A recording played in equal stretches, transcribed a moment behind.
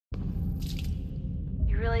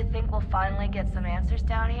really think we'll finally get some answers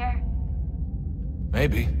down here?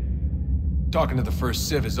 Maybe. Talking to the first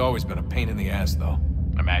Civ has always been a pain in the ass, though.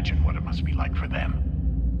 Imagine what it must be like for them.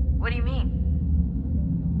 What do you mean?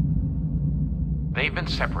 They've been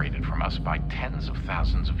separated from us by tens of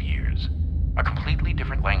thousands of years. A completely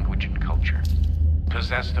different language and culture.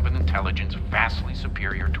 Possessed of an intelligence vastly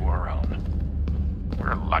superior to our own.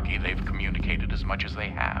 We're lucky they've communicated as much as they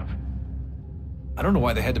have. I don't know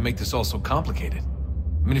why they had to make this all so complicated.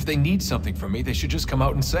 I mean, if they need something from me, they should just come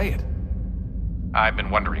out and say it. I've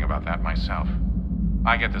been wondering about that myself.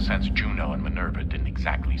 I get the sense Juno and Minerva didn't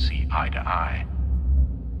exactly see eye to eye.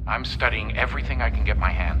 I'm studying everything I can get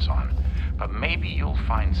my hands on, but maybe you'll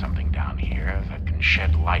find something down here that can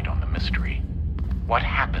shed light on the mystery. What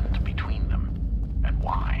happened between them, and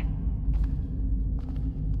why?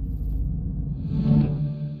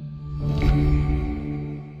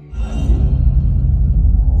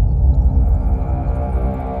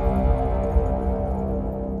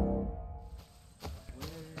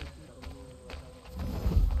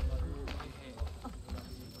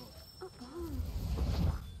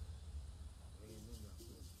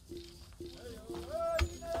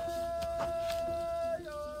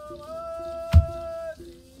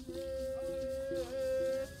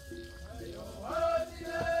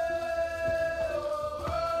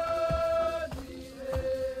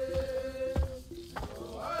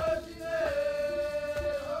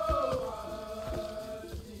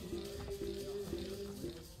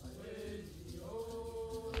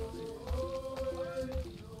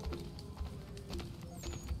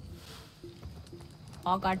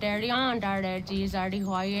 Agaderian dare Gizardi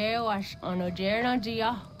Hoye was Onogera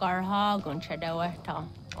Gia, Garha Gunchedaweta.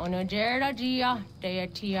 Onogera Gia,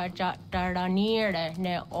 Deatia Jataraniere,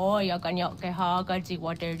 ne Oya Ganyoke Haga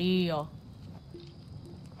Ziwaterio.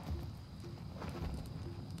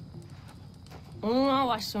 Uma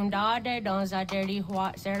was Sundade Donzaderi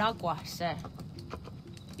Hua Seraguase.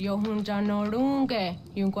 Yohunjanorunge,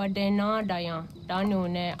 Yunguadena Dayan,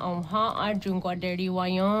 Danune, Amha Arjunguaderi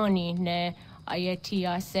Wayani, ne.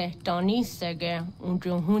 Ayatia se Tony Sege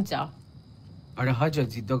Unjunza. Arahaja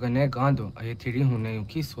Zidogane Gando, Ayatiri Hune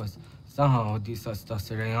Kiswas, Saha Odisas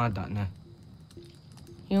Tasserayanda.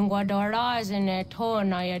 Yunguadora is in a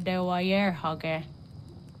ton Ayadewayer Hage.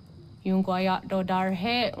 Yunguayat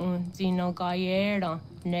Dodarhe un Zinogayera,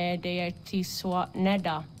 ne deati swat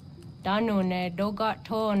neda. Danu ne dogat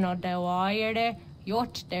tono de wire,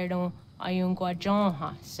 yot derum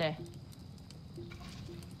Ayunguajonha se.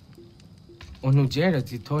 Onugera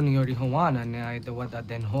Zitoni or Hawana ne I the Wada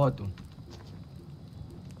den Hodu.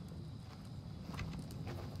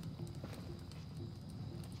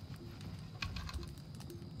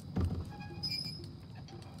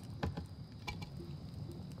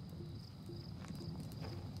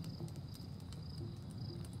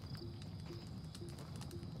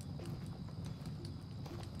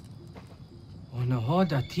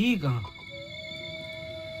 Onahoda Tiga.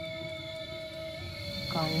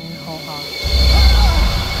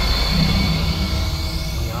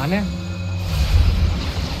 Yane?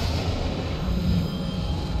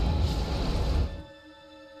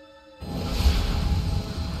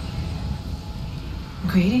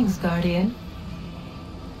 Greetings, Guardian.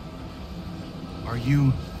 Are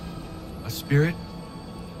you a spirit?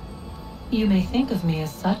 You may think of me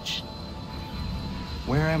as such.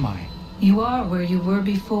 Where am I? You are where you were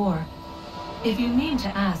before. If you mean to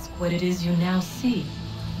ask what it is you now see,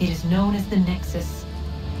 it is known as the Nexus.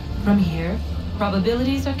 From here,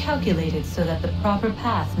 probabilities are calculated so that the proper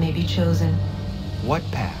path may be chosen. What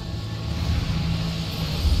path?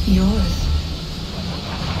 Yours.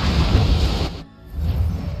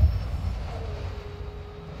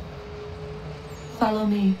 Follow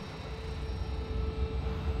me.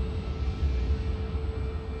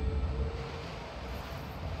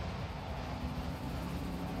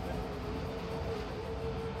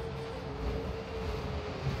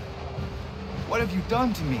 What have you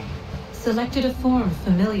done to me? Selected a form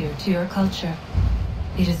familiar to your culture.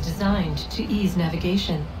 It is designed to ease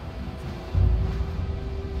navigation.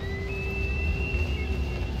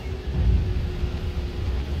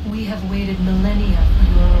 We have waited millennia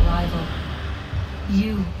for your arrival.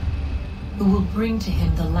 You, who will bring to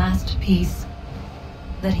him the last piece,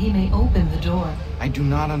 that he may open the door. I do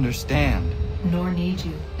not understand. Nor need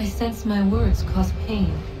you. I sense my words cause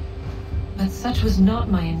pain, but such was not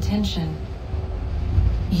my intention.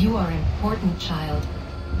 You are important, child,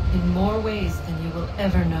 in more ways than you will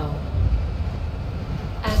ever know.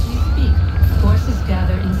 As we speak, forces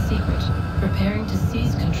gather in secret, preparing to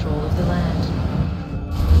seize control of the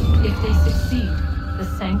land. If they succeed, the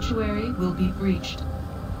sanctuary will be breached.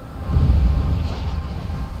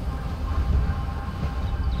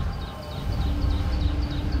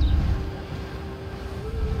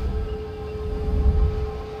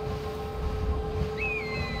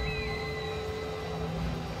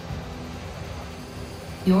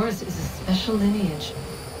 Yours is a special lineage.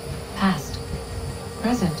 Past,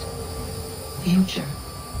 present, future.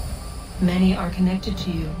 Many are connected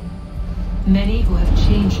to you. Many who have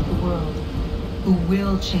changed the world, who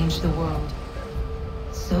will change the world.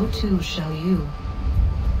 So too shall you.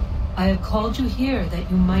 I have called you here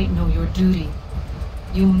that you might know your duty.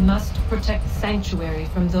 You must protect Sanctuary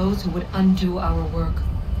from those who would undo our work.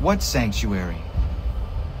 What Sanctuary?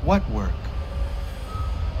 What work?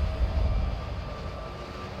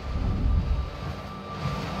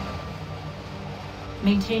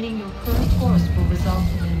 Maintaining your current course will result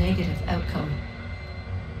in a negative outcome.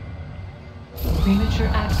 Premature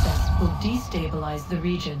access will destabilize the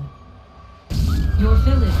region. Your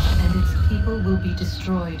village and its people will be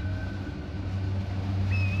destroyed.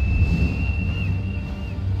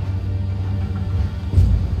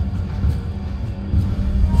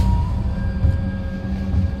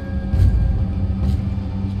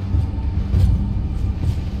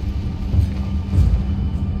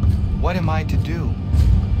 What am I to do?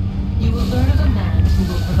 You will learn of a man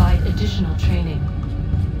who will provide additional training.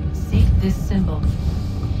 Seek this symbol.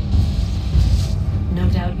 No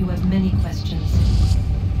doubt you have many questions.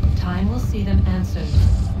 Time will see them answered.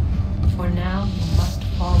 For now, you must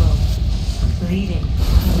follow, leading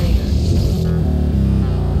later.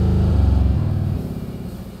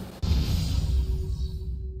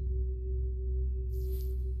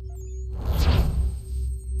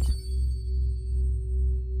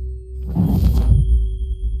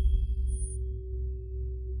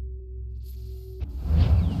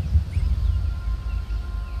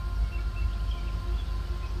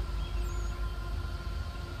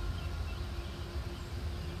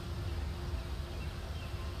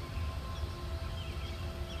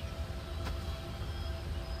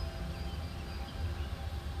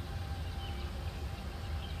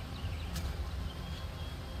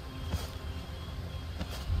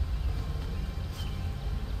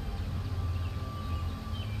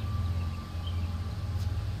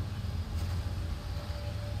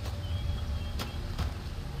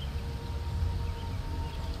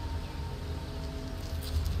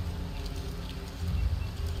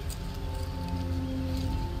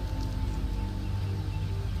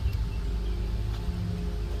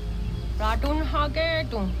 Radun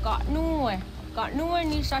hagerdun, got nue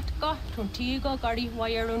ni satka, tuntiga gari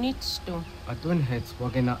wayarunitstu. Atun hets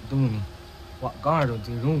wagena duni. Wa garo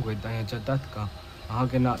di rungwe daya jadatka.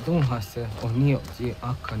 Ahagena dun hase onio di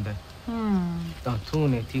akande. Ta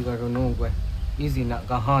tune tiga runungwe. Izi na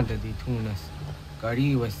gahanda di tunes.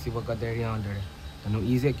 Gari wesi wagaderiandere. Tanu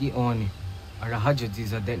ize ki oni. Arahajo di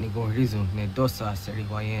zadetni gorizu ne dosa seri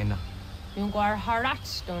wayena. Yunguar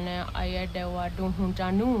haratstune ayadewa dun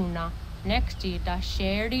hunjanuna. Nexti da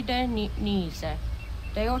sheri de nise.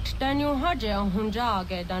 De ot danu haje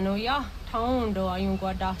hunjage danu ya taundo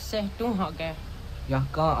ayungwa da se dunhage. Ya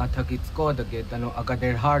ka atakitskoda danu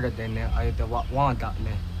agader harda dene ayde wanda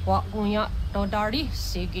le. Wa gunya dodari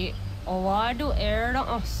sigi owadu era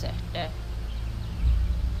osete.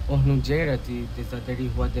 Ohnu jerati desaderi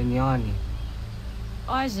huadeniani.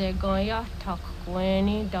 Aze goya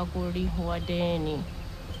takweni daguri huadeni.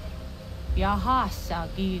 Yahasa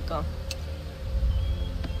giga.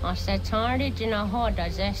 Asetari jina hoda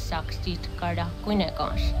zesaksit kada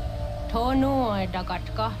kunegas. Tonu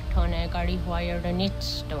dagatka tone gari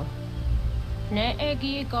huayernitsto. Ne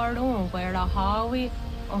egi garun wera hawi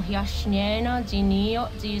ohjasniena zinio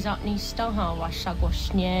zizatnista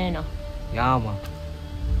wasagosniena. Yama.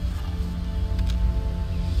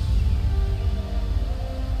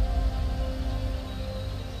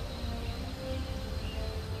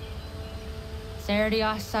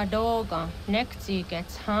 Seria sadoga, nekti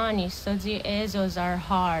gets hani sudzi ezos are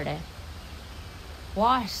harde.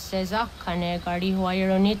 Was sezakane gari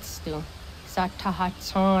huayronitstu,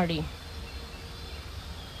 satahatsari.